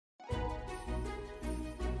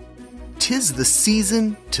'tis the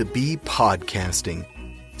season to be podcasting.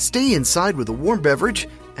 Stay inside with a warm beverage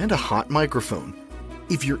and a hot microphone.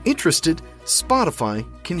 If you're interested, Spotify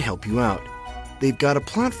can help you out. They've got a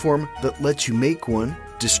platform that lets you make one,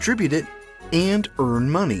 distribute it, and earn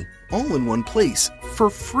money all in one place for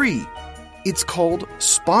free. It's called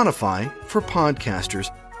Spotify for Podcasters,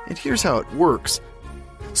 and here's how it works.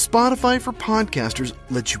 Spotify for Podcasters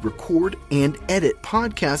lets you record and edit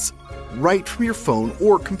podcasts right from your phone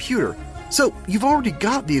or computer. So you've already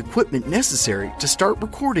got the equipment necessary to start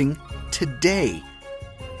recording today.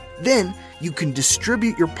 Then you can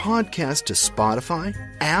distribute your podcast to Spotify,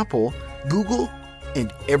 Apple, Google,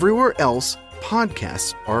 and everywhere else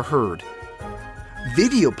podcasts are heard.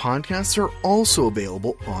 Video podcasts are also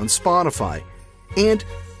available on Spotify. And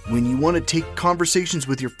when you want to take conversations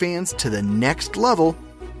with your fans to the next level,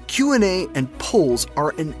 Q&A and polls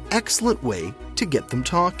are an excellent way to get them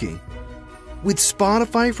talking. With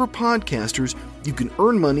Spotify for Podcasters, you can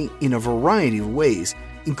earn money in a variety of ways,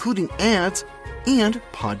 including ads and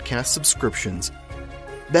podcast subscriptions.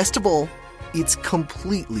 Best of all, it's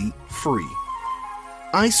completely free.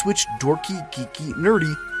 I switched Dorky, Geeky,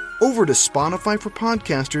 Nerdy over to Spotify for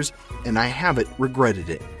Podcasters, and I haven't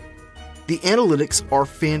regretted it. The analytics are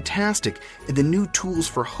fantastic, and the new tools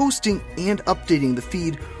for hosting and updating the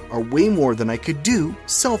feed are way more than I could do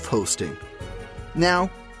self-hosting.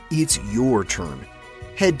 Now, it's your turn.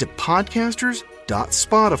 Head to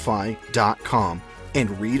podcasters.spotify.com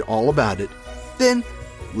and read all about it. Then,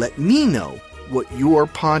 let me know what you're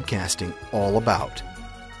podcasting all about.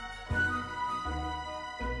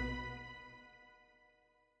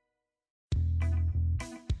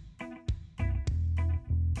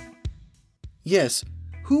 Yes,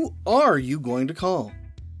 who are you going to call?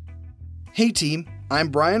 Hey team, I'm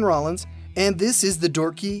Brian Rollins, and this is the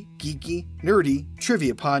Dorky, Geeky, Nerdy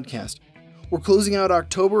Trivia Podcast. We're closing out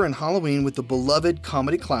October and Halloween with the beloved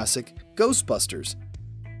comedy classic, Ghostbusters.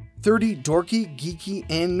 30 dorky, geeky,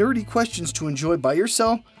 and nerdy questions to enjoy by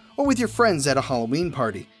yourself or with your friends at a Halloween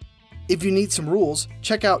party. If you need some rules,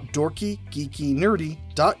 check out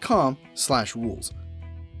dorkygeekynerdy.com/rules.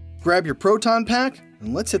 Grab your proton pack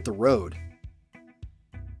and let's hit the road.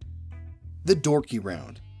 The Dorky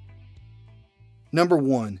Round. Number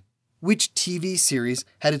 1. Which TV series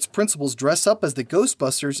had its principals dress up as the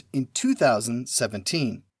Ghostbusters in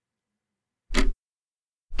 2017?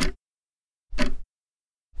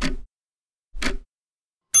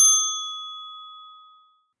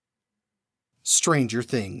 Stranger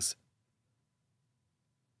Things.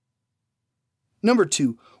 Number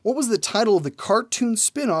 2. What was the title of the cartoon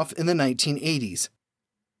spin-off in the 1980s?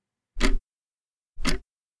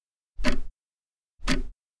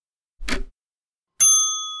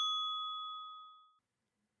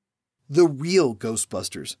 The Real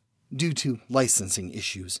Ghostbusters, due to licensing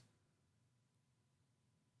issues.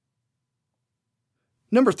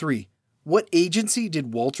 Number 3. What agency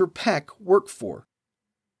did Walter Peck work for?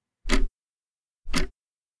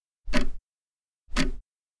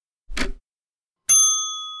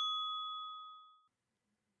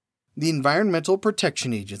 The Environmental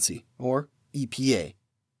Protection Agency, or EPA.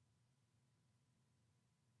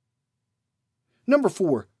 Number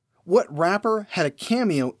 4. What rapper had a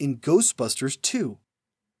cameo in Ghostbusters 2?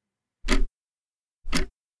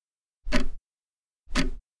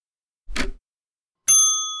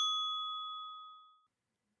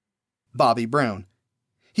 Bobby Brown.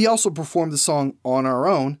 He also performed the song On Our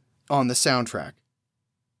Own on the soundtrack.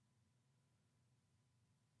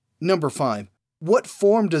 Number 5. What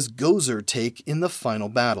form does Gozer take in the final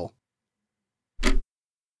battle?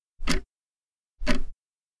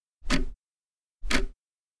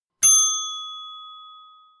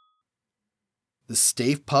 The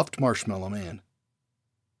Stay-Puft Marshmallow Man.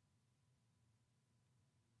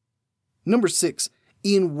 Number 6.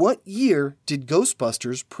 In what year did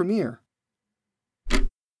Ghostbusters premiere?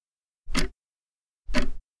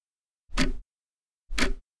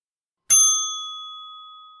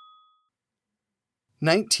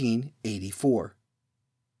 (1984).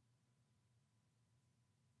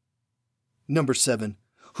 Number 7.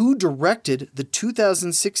 Who directed the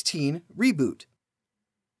 2016 reboot?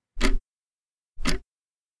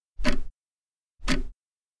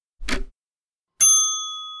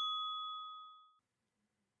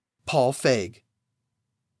 Paul Feig.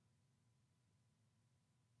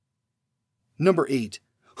 Number 8.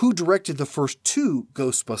 Who directed the first 2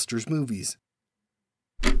 Ghostbusters movies?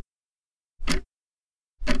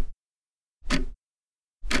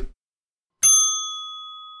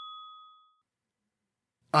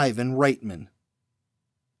 Ivan Reitman.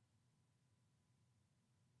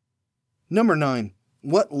 Number 9.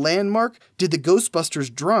 What landmark did the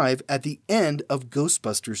Ghostbusters drive at the end of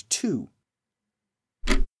Ghostbusters 2?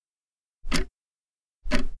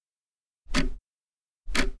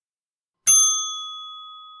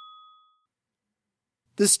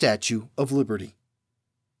 The Statue of Liberty.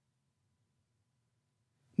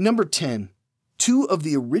 Number 10. 2 of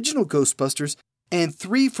the original Ghostbusters and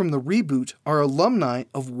 3 from the reboot are alumni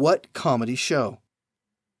of what comedy show?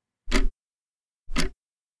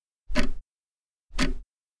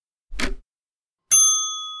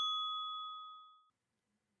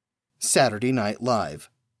 Saturday Night Live.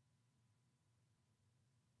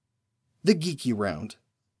 The Geeky Round.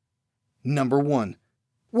 Number 1.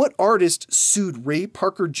 What artist sued Ray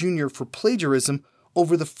Parker Jr. for plagiarism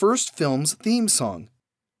over the first film's theme song?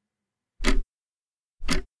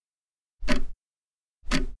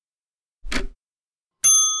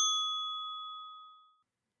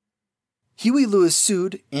 Huey Lewis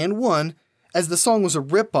sued and won, as the song was a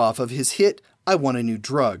ripoff of his hit I Want a New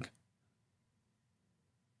Drug.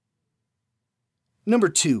 Number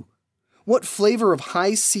 2. What flavor of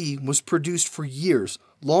High C was produced for years,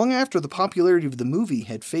 long after the popularity of the movie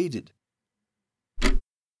had faded?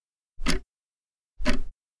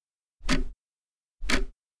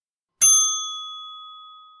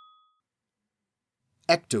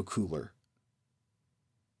 Ecto-Cooler.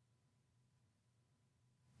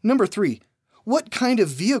 Number 3. What kind of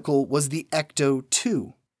vehicle was the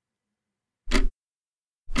Ecto-2?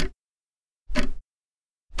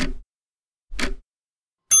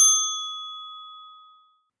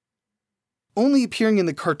 Only appearing in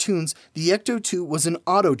the cartoons, the Ecto-2 was an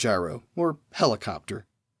autogyro, or helicopter.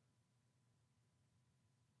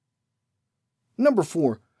 Number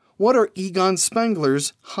 4. What are Egon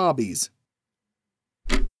Spengler's hobbies?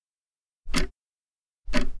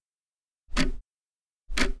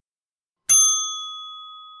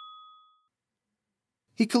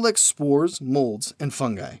 He collects spores, molds, and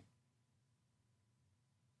fungi.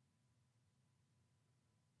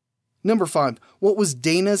 Number 5. What was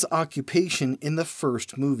Dana's occupation in the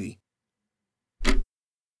first movie?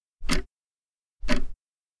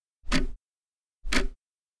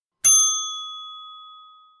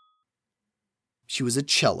 She was a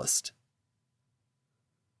cellist.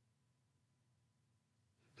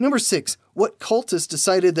 Number 6. What cultist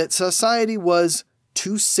decided that society was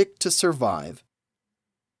too sick to survive?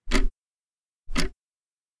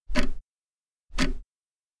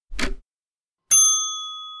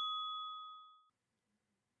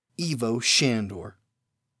 Ivo Shandor.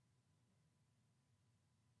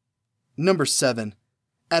 Number 7.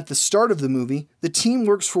 At the start of the movie, the team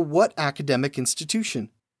works for what academic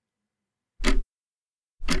institution?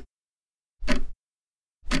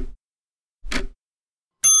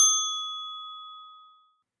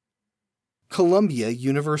 Columbia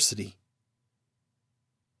University.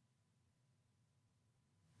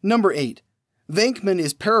 Number 8. Venkman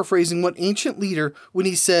is paraphrasing what ancient leader when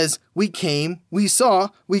he says, "We came, we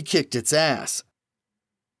saw, we kicked its ass."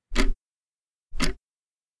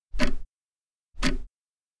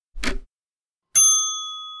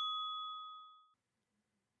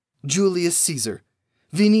 Julius Caesar.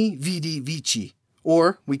 Vini, vidi, vici.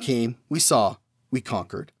 Or, we came, we saw, we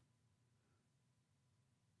conquered.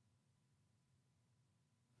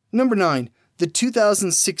 Number 9. The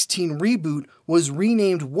 2016 reboot was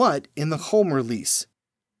renamed what in the home release?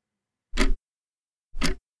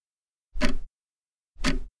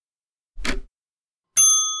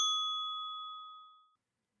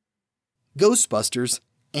 Ghostbusters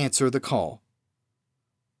Answer the Call.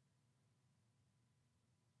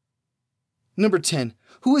 Number 10.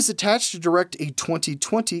 Who is attached to direct a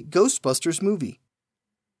 2020 Ghostbusters movie?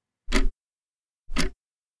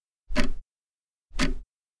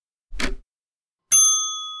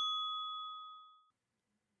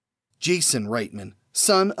 Jason Reitman,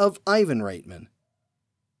 son of Ivan Reitman.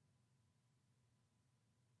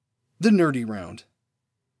 The Nerdy Round.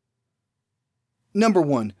 Number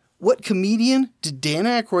 1. What comedian did Dan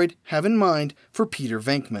Aykroyd have in mind for Peter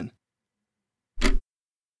Venkman?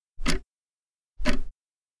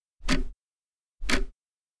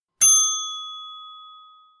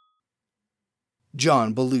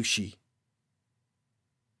 John Belushi.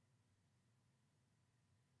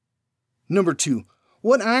 Number 2.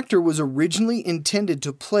 What actor was originally intended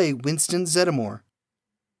to play Winston Zeddemore?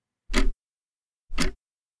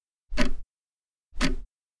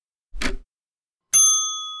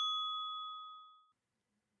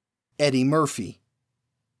 Eddie Murphy.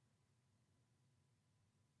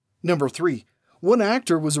 Number 3. What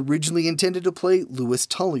actor was originally intended to play Louis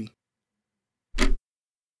Tully?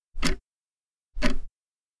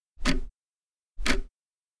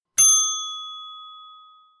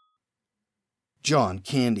 John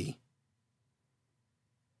Candy.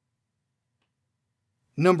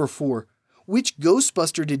 Number 4. Which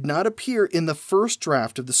Ghostbuster did not appear in the first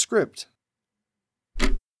draft of the script?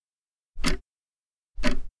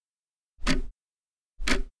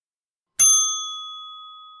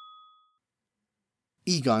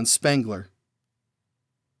 Egon Spengler.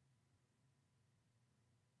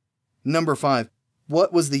 Number 5.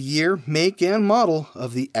 What was the year, make, and model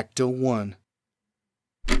of the Ecto-1?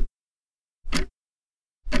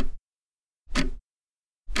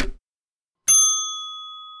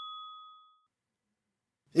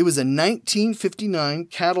 It was a 1959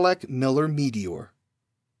 Cadillac Miller Meteor.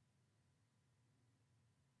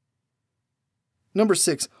 Number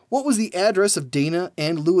 6. What was the address of Dana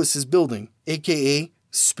and Lewis's building, aka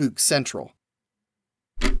Spook Central?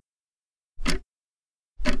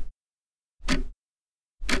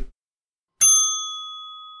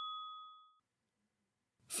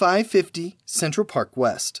 .550 Central Park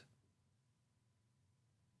West.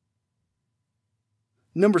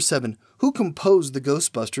 Number 7. Who composed the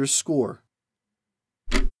Ghostbusters score?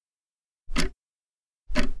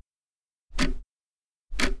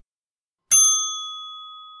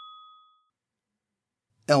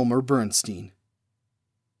 Elmer Bernstein.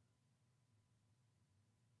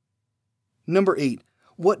 Number 8.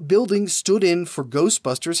 What building stood in for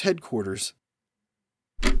Ghostbusters headquarters?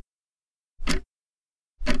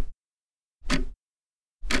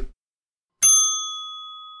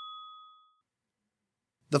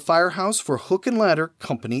 The Firehouse for Hook and Ladder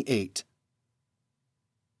Company 8.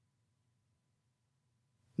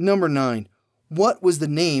 Number 9. What was the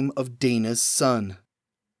name of Dana's son?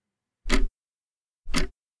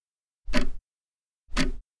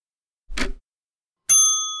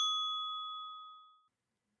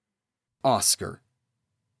 Oscar.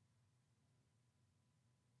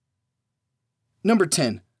 Number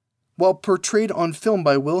 10. While portrayed on film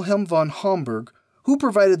by Wilhelm von Homburg, who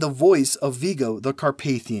provided the voice of Vigo the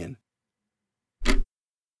Carpathian?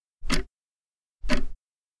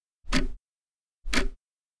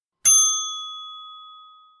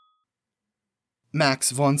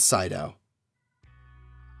 Max von Sydow.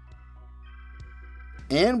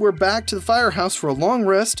 And we're back to the firehouse for a long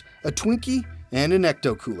rest, a Twinkie, and an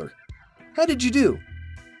Ecto Cooler. How did you do?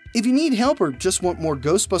 If you need help or just want more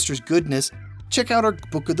Ghostbusters goodness, check out our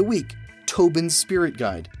Book of the Week, Tobin's Spirit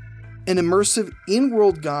Guide, an immersive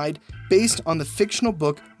in-world guide based on the fictional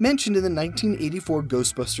book mentioned in the 1984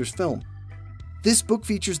 Ghostbusters film. This book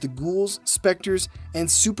features the ghouls, specters, and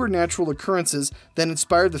supernatural occurrences that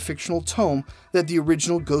inspired the fictional tome that the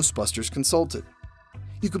original Ghostbusters consulted.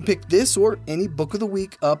 You can pick this or any Book of the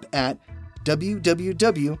Week up at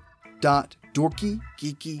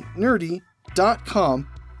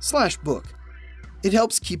www.dorkygeekynerdy.com/book. It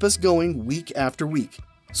helps keep us going week after week.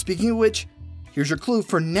 Speaking of which, here's your clue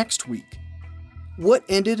for next week. What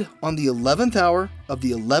ended on the 11th hour of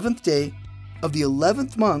the 11th day of the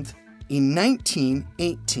 11th month in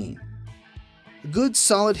 1918? A good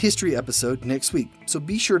solid history episode next week, so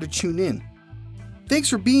be sure to tune in. Thanks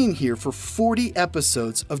for being here for 40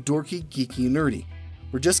 episodes of Dorky, Geeky, Nerdy.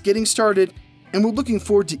 We're just getting started, and we're looking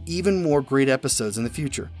forward to even more great episodes in the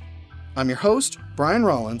future. I'm your host, Brian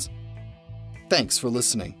Rollins. Thanks for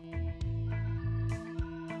listening.